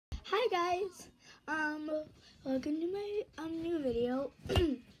Hi guys, welcome to my new video.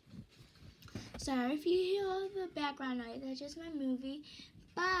 Sorry if you hear all the background noise, that's just my movie.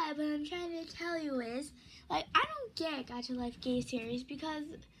 But what I'm trying to tell you is, like, I don't get GaChA Life Gay series because,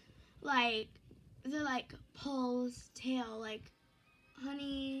 like, they're like Paul's tail, like,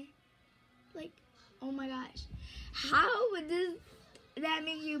 honey, like, oh my gosh, how would that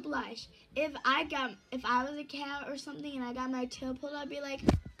make you blush? If I was a cat or something and I got my tail pulled, I'd be like,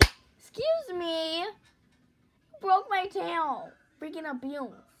 excuse me, you broke my tail. Freaking abuse.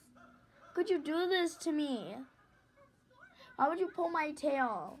 Could you do this to me? Why would you pull my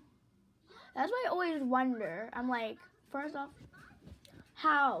tail? That's what I always wonder. I'm like, first off,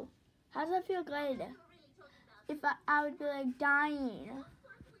 how? How does that feel good? If I would be like dying.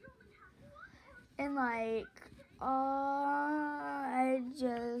 And like, oh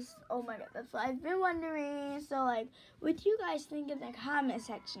my god, that's what I've been wondering. So like, what do you guys think in the comment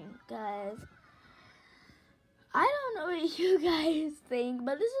section? Because I don't know what you guys think,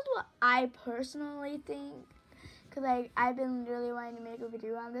 but this is what I personally think. Because like, I've been really wanting to make a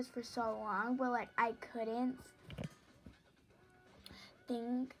video on this for so long, but like, I couldn't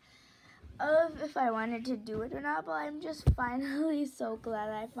think of if I wanted to do it or not. But I'm just finally so glad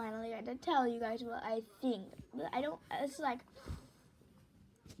I finally got to tell you guys what I think. But I don't, it's like,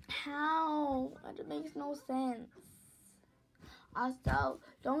 how? It makes no sense. Also,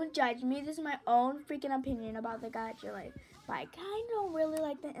 don't judge me. This is my own freaking opinion about the GaChA Life. But I kind of don't really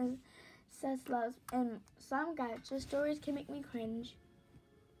like the incest loves. And some GaChA stories can make me cringe.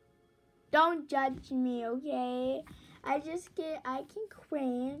 Don't judge me, okay? I can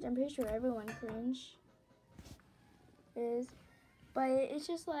cringe. I'm pretty sure everyone cringe is. But it's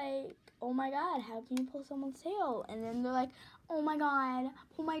just like, oh my god, how can you pull someone's tail? And then they're like, oh my god,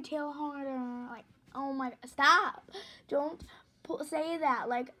 pull my tail harder. Like, oh my god, stop. Don't say that.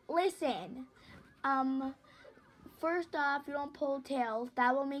 Like, listen, first off, you don't pull tails.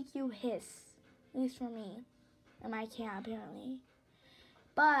 That will make you hiss, at least for me and my cat, apparently.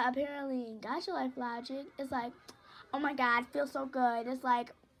 But apparently in GaChA Life lOgIc, it's like, oh my god, feels so good. It's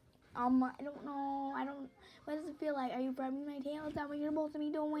like, I don't know, what does it feel like? Are you rubbing my tail? Is that what you're supposed to be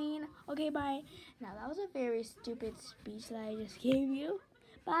doing? Okay, bye. Now that was a very stupid speech that I just gave you.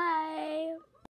 Bye.